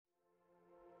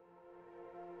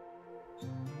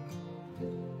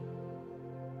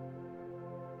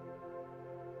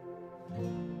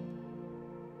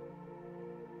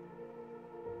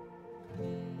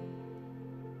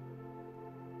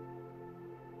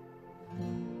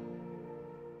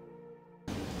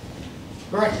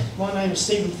Great. My name is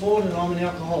Stephen Ford and I'm an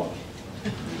alcoholic.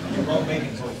 Wrong meeting.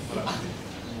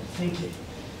 Thank you.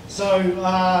 So,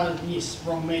 yes,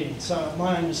 wrong meeting. So,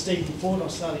 my name is Stephen Ford, I'll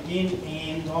start again,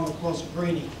 and I'm a closet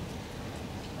greenie.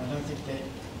 I don't think that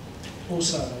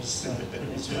also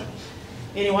is well.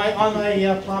 Anyway, I'm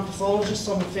a plant pathologist.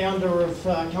 I'm a founder of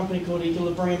a company called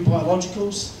Ecolibrium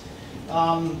Biologicals.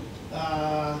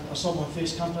 I sold my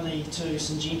first company to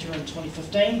Syngenta in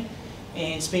 2015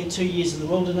 and spent 2 years in the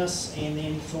wilderness, and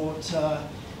then thought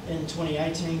in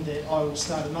 2018 that I would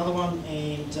start another one,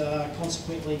 and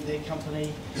consequently that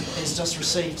company has just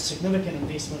received significant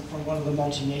investment from one of the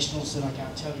multinationals that I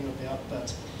can't tell you about,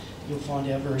 but you'll find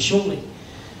out very shortly.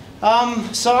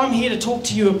 So I'm here to talk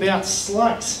to you about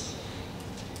slugs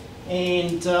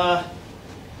and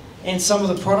some of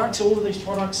the products. All of these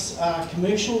products are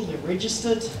commercial, they're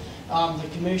registered, they're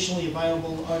commercially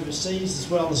available overseas as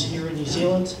well as here in New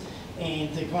Zealand,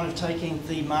 and they're kind of taking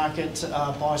the market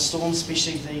by storm,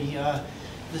 especially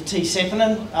the tea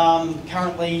saponin.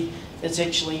 Currently it's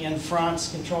actually in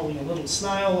France controlling a little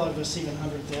snail, over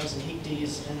 700,000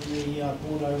 hectares in the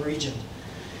Bordeaux region.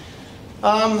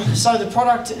 So the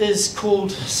product is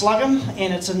called Slugum,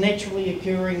 and it's a naturally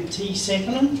occurring tea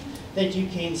saponin that you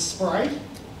can spray,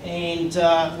 and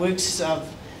works.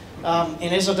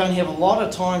 And as I don't have a lot of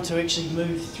time to actually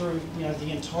move through, the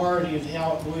entirety of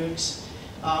how it works,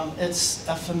 it's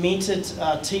a fermented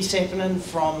tea saponin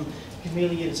from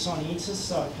Camellia sinensis,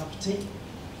 so a cup of tea,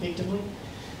 effectively.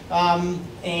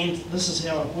 And this is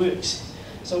how it works.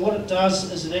 So what it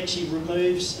does is it actually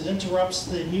it interrupts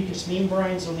the mucous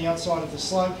membranes on the outside of the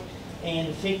slug, and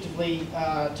effectively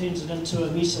turns it into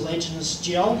a mucilaginous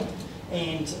gel,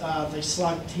 and the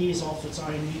slug tears off its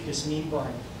own mucous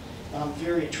membrane.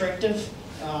 Very attractive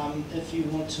if you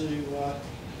want to,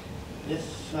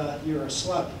 if you're a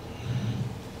slug.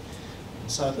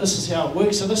 So this is how it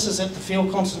works. So this is at the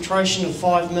field concentration of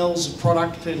 5 mils of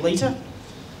product per litre.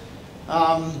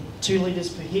 2 litres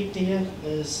per hectare and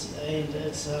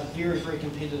it's very, very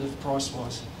competitive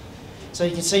price-wise. So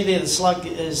you can see there the slug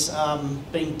is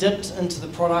being dipped into the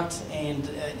product, and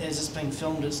as it's being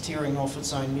filmed, it's tearing off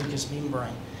its own mucous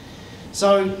membrane.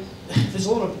 So there's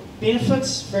a lot of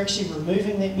benefits for actually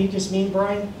removing that mucous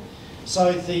membrane.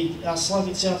 So the slug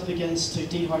itself begins to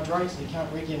dehydrate. It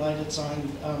can't regulate its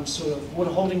own sort of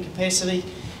water holding capacity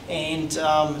and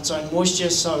its own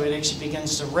moisture, so it actually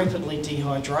begins to rapidly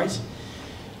dehydrate.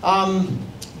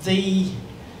 The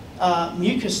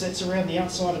mucus that's around the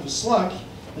outside of a slug,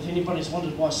 if anybody's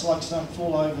wondered why slugs don't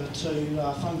fall over to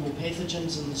fungal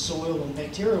pathogens in the soil and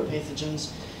bacterial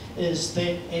pathogens, is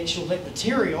that that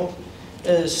material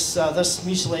is this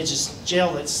mucilaginous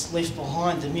gel that's left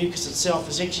behind. The mucus itself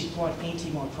is actually quite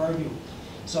antimicrobial,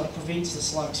 so it prevents the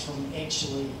slugs from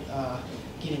actually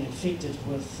getting infected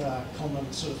with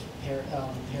common sort of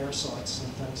parasites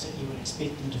and things that you would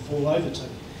expect them to fall over to.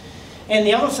 And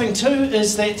the other thing too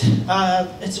is that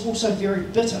it's also very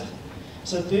bitter.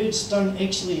 So birds don't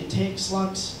actually attack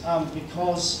slugs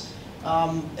because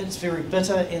it's very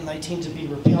bitter, and they tend to be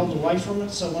repelled away from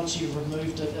it. So once you've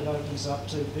removed it, it opens up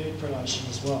to bird predation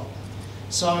as well.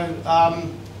 So,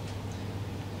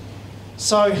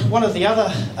 so one of the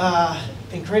other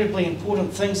incredibly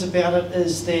important things about it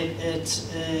is that it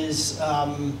is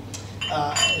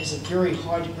a very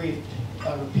high degree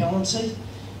of repellency.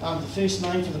 The first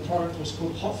name for the product was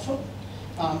called Hotfoot,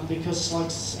 because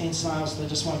slugs and snails, they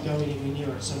just won't go anywhere near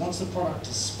it. So once the product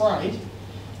is sprayed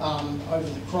over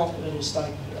the crop, it'll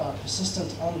stay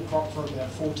persistent on the crop for about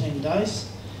 14 days.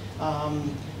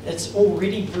 It's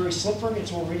already very slippery.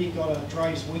 It's already got a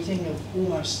Dre's wetting of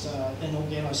almost in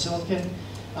organosilicon.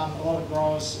 A lot of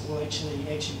growers will actually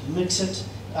mix it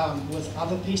with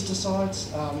other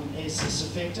pesticides as a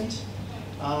surfactant.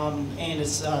 And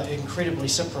it's incredibly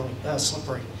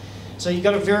slippery. So you've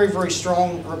got a very, very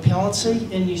strong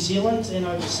repellency in New Zealand and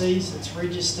overseas. It's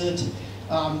registered,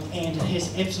 and it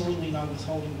has absolutely no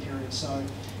withholding period. So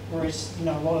whereas a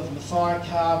lot of the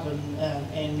methiacarb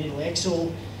and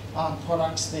metalaxyl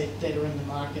products that are in the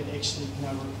market actually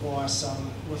require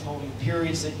some withholding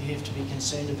periods that you have to be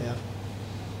concerned about.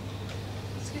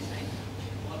 Excuse me,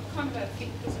 what kind of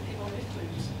effect does it have on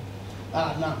earthworms?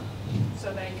 None.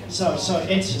 So they can.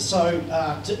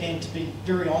 And to be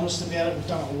very honest about it, we've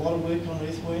done a lot of work on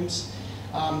earthworms.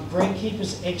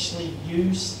 Greenkeepers actually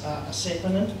use a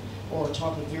saponin or a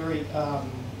type of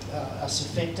a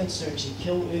surfactant to actually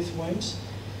kill earthworms.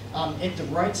 At the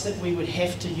rates that we would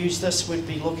have to use this, we'd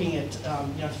be looking at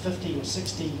 50 or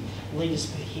 60 litres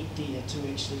per hectare to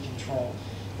actually control.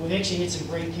 We've actually had some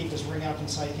greenkeepers ring up and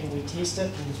say, can we test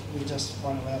it? And we just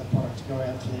won't allow the product to go. to go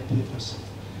out for that purpose.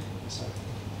 So.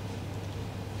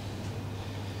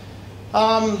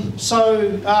 I mean,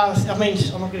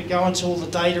 I'm not going to go into all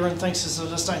the data and things because I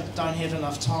just don't have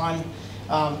enough time.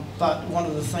 But one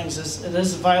of the things is it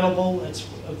is available. It's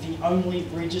the only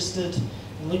registered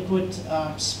liquid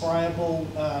sprayable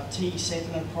tea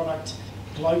saponin product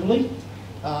globally.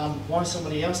 Why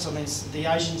somebody else? I mean,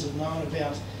 the Asians have known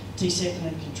about tea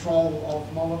saponin control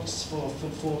of mollusks for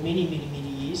many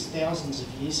years, thousands of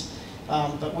years.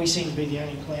 But we seem to be the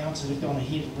only clowns that have gone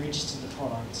ahead and registered the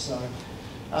product. So,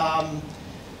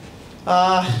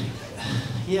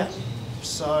 yeah.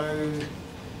 So,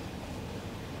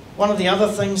 one of the other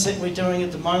things that we're doing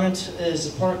at the moment is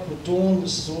a product called Dawn.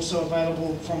 This is also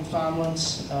available from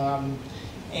Farmlands, and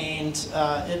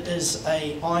it is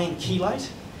a iron chelate.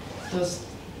 Does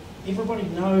everybody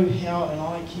know how an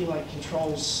iron chelate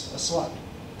controls a slug?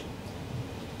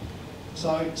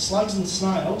 So slugs and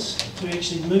snails, to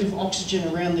actually move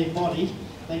oxygen around their body,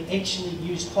 they actually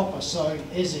use copper. So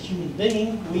as a human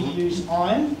being, we use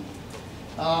iron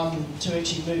to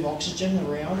actually move oxygen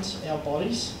around our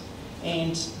bodies.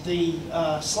 And the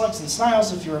slugs and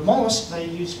snails, if you're a mollusk, they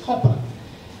use copper.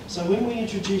 So when we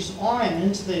introduce iron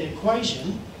into that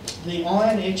equation, the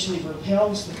iron actually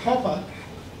repels the copper,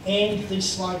 and the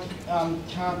slug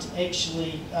can't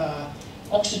actually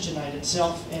oxygenate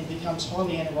itself and becomes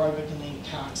highly anaerobic and then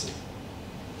carks it.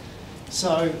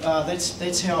 So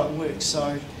that's how it works.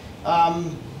 So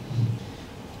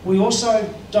we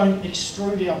also don't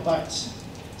extrude our baits.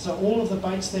 So all of the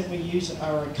baits that we use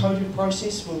are a coated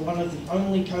process. We're one of the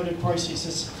only coated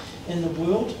processes in the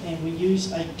world, and we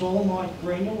use a dolomite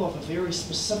granule of a very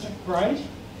specific grade.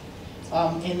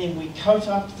 And then we coat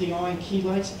up the iron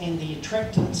chelates and the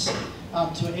attractants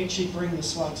to actually bring the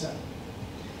slugs in.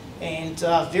 And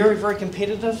very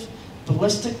competitive,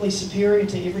 ballistically superior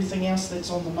to everything else that's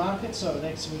on the market. So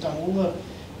we've done all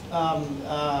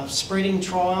the spreading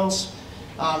trials,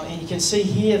 and you can see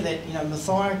here that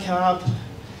methiacarb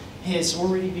has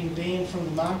already been banned from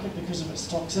the market because of its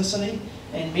toxicity,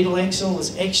 and metalaxyl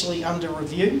is actually under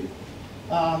review,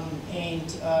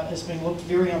 and has been looked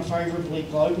very unfavourably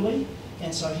globally.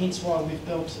 And so hence why we've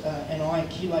built an iron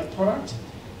chelate product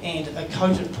and a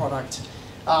coated product.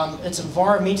 It's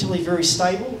environmentally very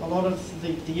stable. A lot of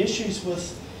the issues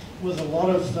with a lot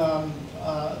of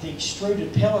the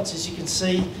extruded pellets, as you can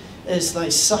see, is they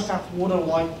suck up water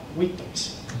like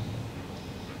Weet-Bix.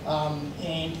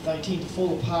 And they tend to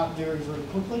fall apart very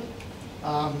quickly.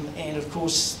 And of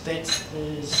course that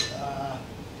is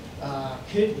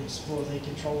curtains for the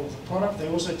control of the product. They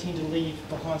also tend to leave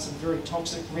behind some very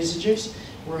toxic residues,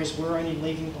 whereas we're only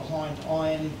leaving behind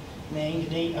iron,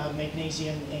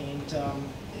 magnesium and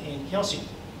calcium.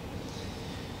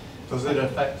 Does it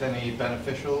affect any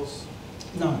beneficials?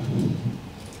 No.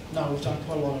 No, we've done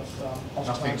quite a lot of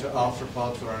Nothing to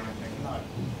arthropods or anything? No.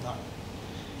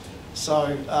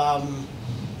 So,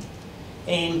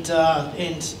 and I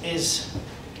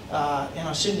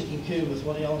certainly concur with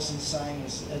what Alison's saying,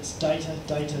 is it's data.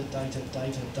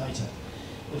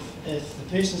 If the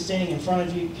person standing in front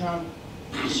of you can't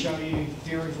show you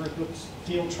very good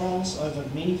field trials over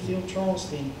many field trials,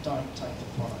 then don't take the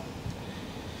product.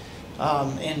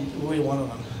 And we're one of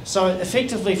them. So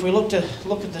effectively, if we look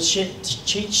at the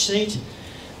cheat sheet,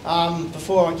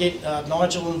 before I get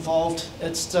Nigel involved,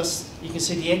 it's just, you can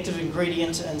see the active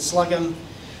ingredient in Slugum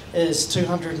is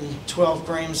 212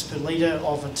 grams per litre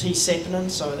of a tea saponin,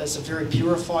 so that's a very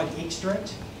purified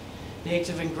extract. The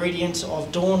active ingredient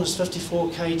of Dawn is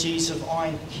 54 kgs of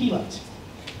iron chelate.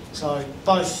 So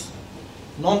both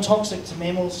non-toxic to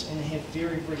mammals and have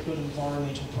very good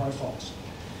environmental profiles.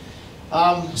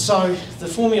 So the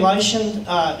formulation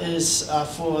is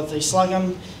for the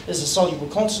Slugum is a soluble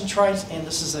concentrate, and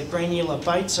this is a granular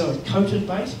bait, so a coated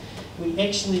bait. We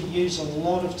actually use a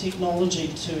lot of technology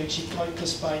to actually coat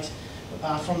this bait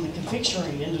from the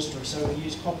confectionery industry. So we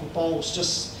use copper bowls,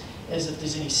 just as if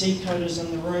there's any seed coaters in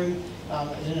the room,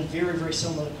 in a very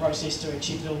similar process to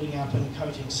actually building up and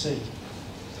coating seed.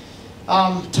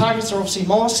 Targets are obviously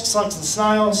mollusks, slugs and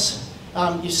snails.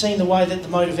 You've seen the way that the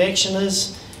mode of action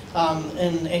is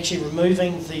in actually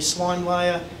removing the slime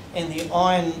layer, and the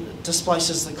iron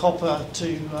displaces the copper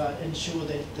to ensure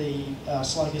that the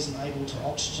slug isn't able to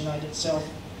oxygenate itself.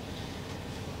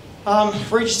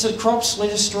 Registered crops,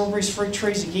 lettuce, strawberries, fruit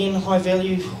trees, again high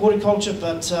value horticulture,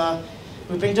 but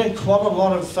we've been doing quite a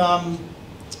lot of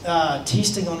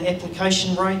testing on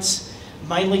application rates,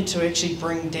 mainly to actually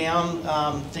bring down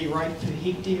the rate per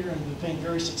hectare, and we've been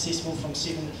very successful from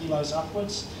 7 kilos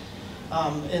upwards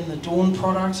in the Dawn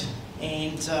product,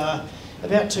 and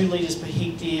about 2 litres per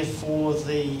hectare for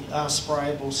the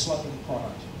sprayable slugging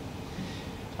product.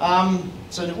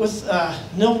 So with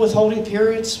nil withholding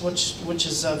periods, which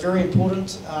is very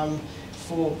important,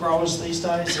 for growers these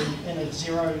days in a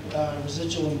zero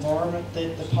residual environment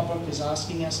that the public is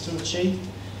asking us to achieve.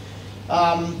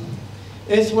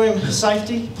 Earthworm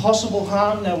safety, possible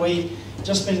harm. Now we,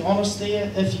 just being honest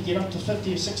there, if you get up to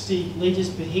 50 or 60 litres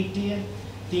per hectare,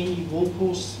 then you will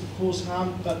cause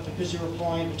harm, but because you're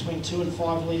applying between 2 and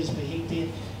 5 litres per hectare,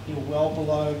 you're well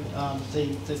below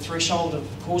the threshold of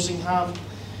causing harm.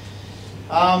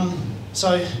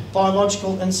 So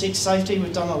biological insect safety,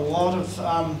 we've done a lot of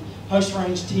host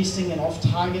range testing and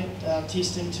off-target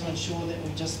testing to ensure that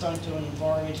we just don't do an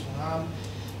environmental harm.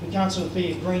 We can't sort of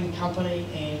be a green company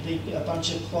and be a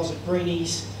bunch of closet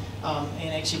greenies and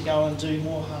actually go and do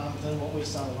more harm than what we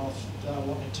started off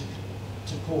wanting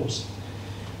to cause.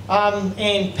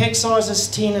 And pack sizes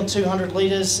 10 and 200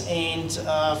 litres, and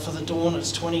for the Dawn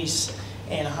it's 20s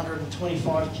and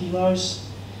 125 kilos.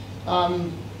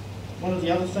 One of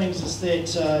the other things is that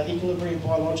Ecolibrium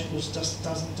Biologicals just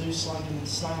doesn't do slug and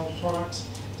snail products.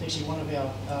 It's actually one of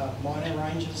our minor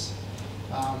ranges,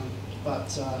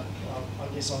 but I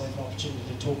guess I'll have an opportunity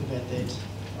to talk about that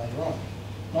later on.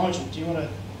 Nigel, do you want to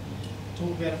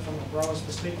talk about it from a grower's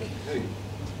perspective?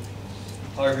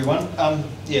 Hi everyone.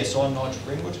 So I'm Nigel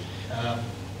Greenwood,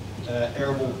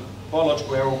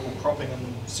 biological arable cropping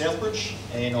in Southbridge,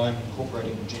 and I'm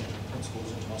incorporating genetic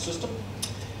principles into my system.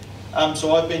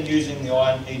 So I've been using the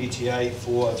iron EDTA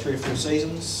for 3 or 4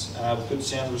 seasons with good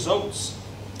sound results.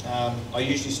 I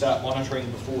usually start monitoring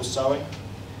before sowing,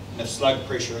 and if slug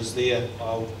pressure is there,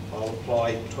 I'll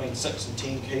apply between 6 and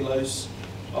 10 kilos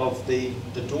of the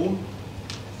Dawn,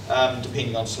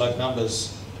 depending on slug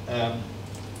numbers.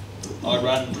 I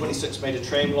run 26 metre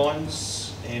tram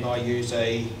lines, and I use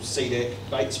a CDAC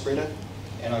bait spreader,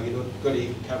 and I get a good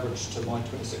even coverage to my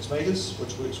 26 metres,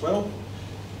 which works well.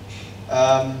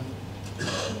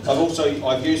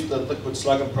 I've used the liquid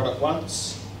slugging product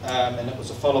once, and it was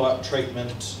a follow-up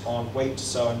treatment on wheat,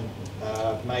 so in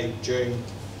May, June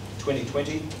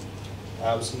 2020. It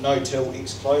was no-till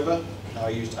ex-clover. I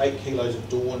used 8 kilos of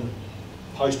Dawn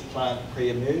post-plant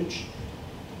pre-emerge.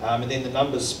 And then the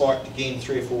numbers spiked again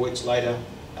 3 or 4 weeks later,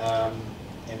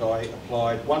 and I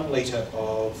applied 1 litre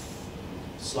of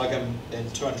Sluggum in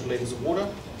 200 litres of water.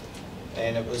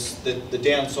 And it was the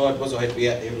downside was I had to be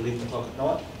out there at 11 o'clock at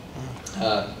night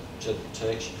to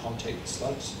actually contact the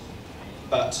slugs.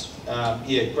 But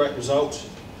yeah, great result,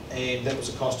 and that was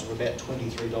a cost of about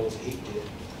 $23 a hectare.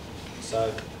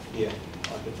 So yeah,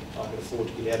 I could afford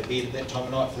to get out of bed at that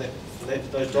time of night for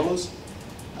those dollars.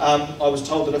 I was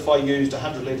told that if I used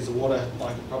 100 litres of water,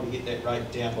 I could probably get that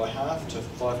rate down by half to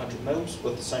 500 mils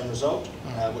with the same result,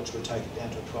 which would take it down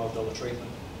to a $12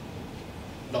 treatment,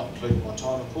 not including my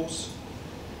time, of course.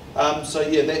 So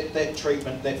yeah, that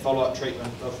treatment, that follow-up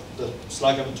treatment of the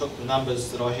sluggum took the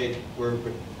numbers that I had where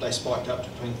they spiked up to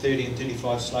between 30 and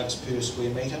 35 slugs per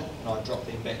square metre, and I dropped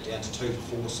them back down to 2 to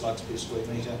 4 slugs per square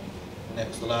metre, and that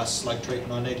was the last slug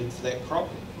treatment I needed for that crop.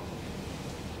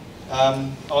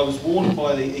 I was warned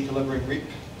by the Ecolibrium rep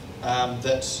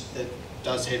that it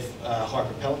does have high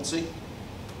repellency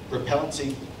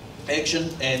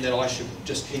action, and that I should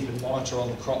just keep a monitor on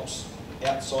the crops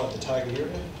outside the target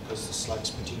area, because the slugs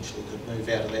potentially could move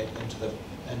out of that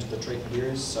into the treatment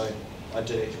areas. So I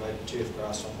did activate turf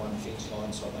grass on one fence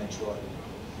line, so I made sure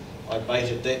I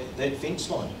baited that fence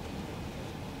line.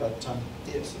 But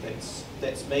yeah, so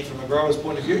that's me from a grower's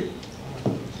point of view.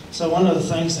 So one of the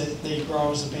things that the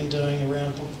growers have been doing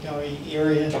around Pukekohe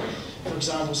area, for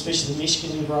example, especially the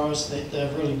Michigan growers, that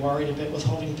they're really worried about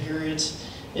withholding periods,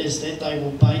 is that they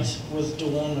will bait with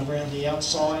Dawn around the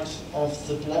outside of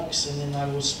the blocks, and then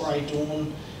they will spray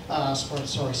Dawn,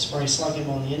 spray sluggum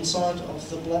on the inside of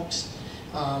the blocks,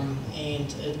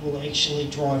 and it will actually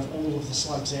drive all of the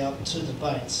slugs out to the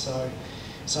baits.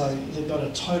 So they've got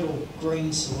a total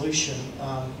green solution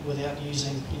without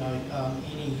using,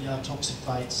 any toxic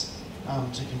baits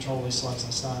to control their slugs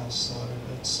and snails.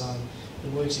 So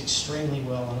it works extremely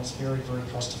well, and it's very, very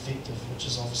cost effective, which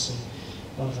is obviously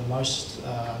one of the most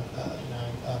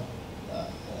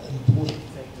important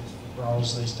factors for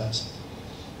growers these days.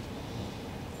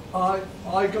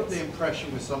 I got the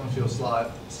impression with some of your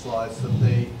slides that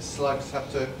the slugs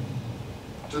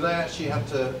do they actually have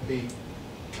to be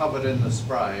covered in the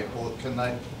spray, or can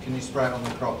you spray it on the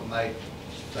crop and they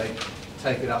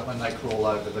take it up when they crawl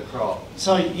over the crop?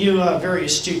 So you are very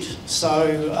astute. So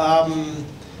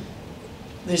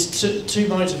there's two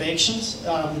modes of actions.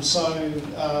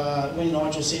 When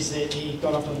Nigel says that he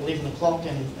got up at 11 o'clock,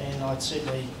 and I'd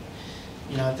certainly,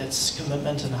 that's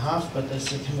commitment and a half, but that's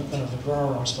the commitment of a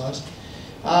grower, I suppose.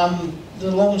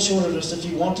 The long and short of it is, if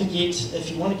you want to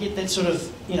get that sort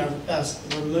of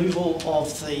removal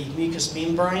of the mucous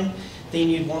membrane, then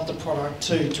you'd want the product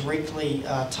to directly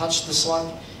touch the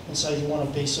slug, and so you want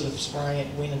to be sort of spraying it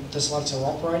when the slugs are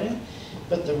operating.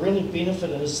 But the real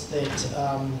benefit is that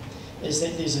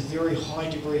there's a very high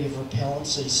degree of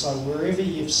repellency. So wherever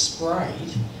you've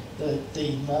sprayed,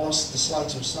 the mollusks, the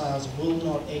slugs or snails will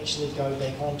not actually go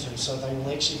back onto. So they will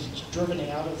actually be driven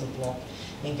out of the block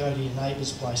and go to your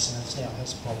neighbour's place, and it's now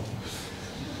his problem.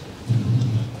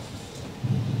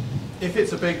 If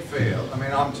it's a big field, I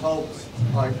mean, I'm told,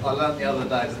 I learnt the other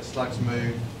day that slugs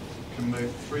can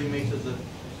move 3 metres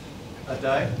a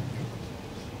day.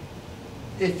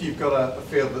 If you've got a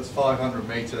field that's 500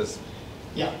 metres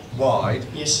wide,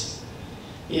 yes,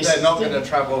 they're not going to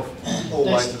travel all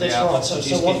the way to the outside. Right. So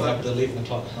just getting up at 11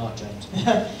 o'clock at night, James.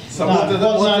 So what do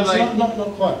they? Not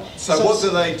quite. So what do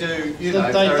they do? You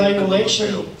know,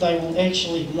 they will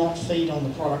actually not feed on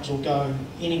the product or go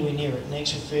anywhere near it.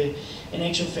 In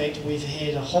actual fact, we've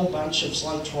had a whole bunch of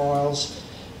slug trials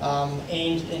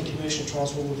and commercial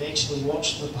trials where we've actually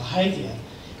watched the behaviour,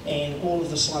 and all of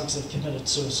the slugs have committed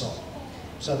suicide.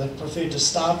 So they prefer to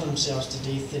starve themselves to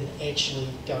death than actually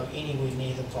go anywhere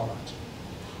near the product.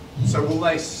 So will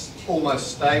they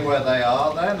almost stay where they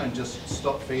are then and just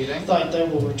stop feeding? They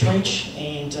will retrench,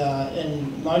 and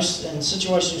in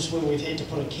situations where we've had to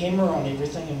put a camera on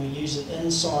everything and we use it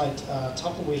inside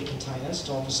Tupperware containers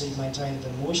to obviously maintain the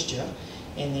moisture,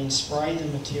 and then spray the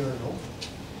material,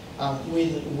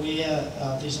 where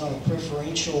there's not a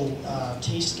preferential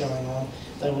test going on,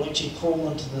 they will actually crawl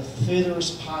into the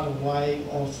furthest part away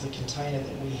of the container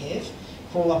that we have,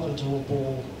 crawl up into a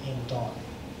ball and die.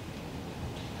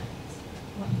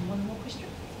 One more question?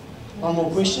 One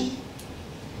more question?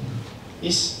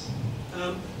 Yes?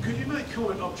 Could you make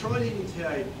comment? I've tried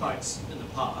EDTA baits in the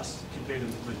past, compared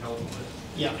them with health with,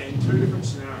 Yeah. and 2 different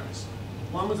scenarios.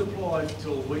 One was applied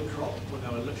to a wheat crop when they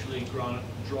were literally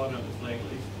driving up the flag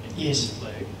leaf and Yes. the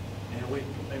flag,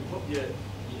 and put your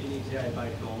EDTA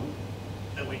bait on.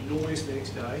 It went northeast the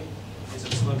next day, as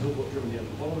a slug all got driven down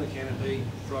the bottom of the canopy,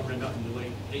 driving nothing to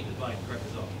eat the bait, crack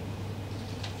it up.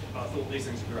 I thought these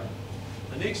things are great.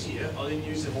 The next year, I then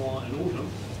used them in autumn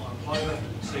on clover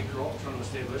seed crop, trying to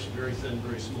establish very thin,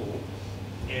 very small,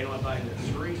 and I baited it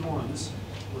 3 times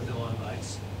with the line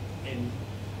baits, and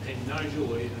had no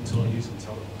joy until I used them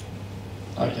totally.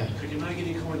 Okay. Could you make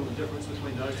any comment on the difference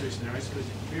between those 2 scenarios? Because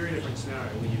it's a very different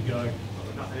scenario when you go, I've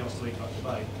got nothing else to eat but the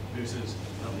bait, versus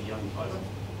another young clover.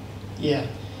 Yeah.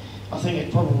 I think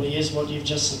it probably is what you've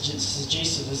just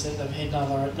suggested, is that they've had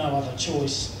no other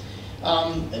choice.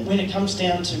 When it comes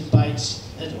down to baits,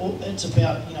 it's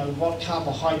about what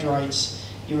carbohydrates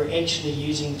you're actually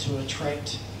using to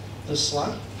attract the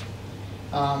slug.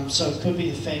 So it could be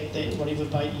the fact that whatever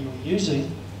bait you were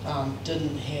using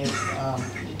didn't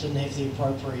have the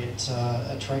appropriate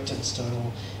attractants to it,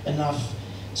 or enough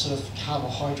sort of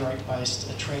carbohydrate-based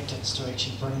attractants to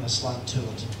actually bring the slug to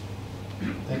it.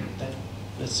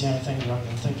 That's the only thing that I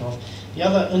can think of. The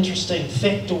other interesting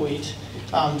factoid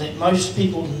that most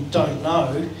people don't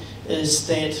know is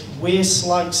that where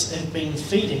slugs have been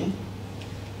feeding,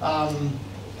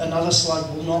 another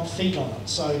slug will not feed on it.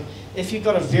 So if you've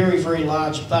got a very, very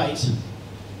large bait,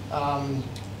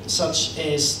 such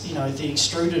as the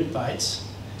extruded baits,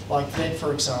 like that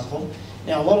for example,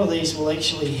 now a lot of these will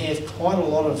actually have quite a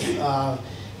lot of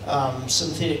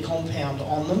synthetic compound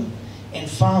on them, and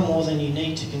far more than you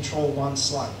need to control one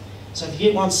slug. So if you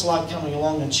get one slug coming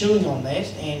along and chewing on that,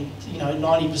 and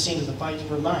 90% of the bait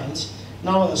remains,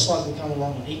 no other slug will come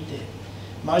along and eat that.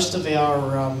 Most of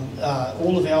our,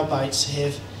 all of our baits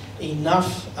have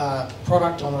enough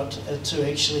product on it to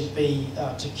actually be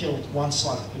to kill one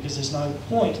slug, because there's no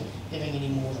point having any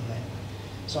more than that.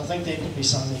 So I think that could be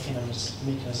some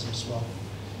mechanism as well.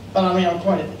 But I mean, I'm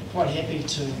quite happy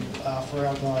to for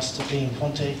our guys to be in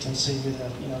contact and see whether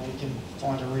we can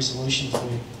find a resolution for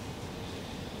you.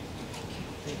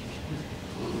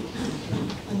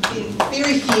 I'm being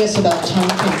very fierce about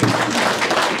time.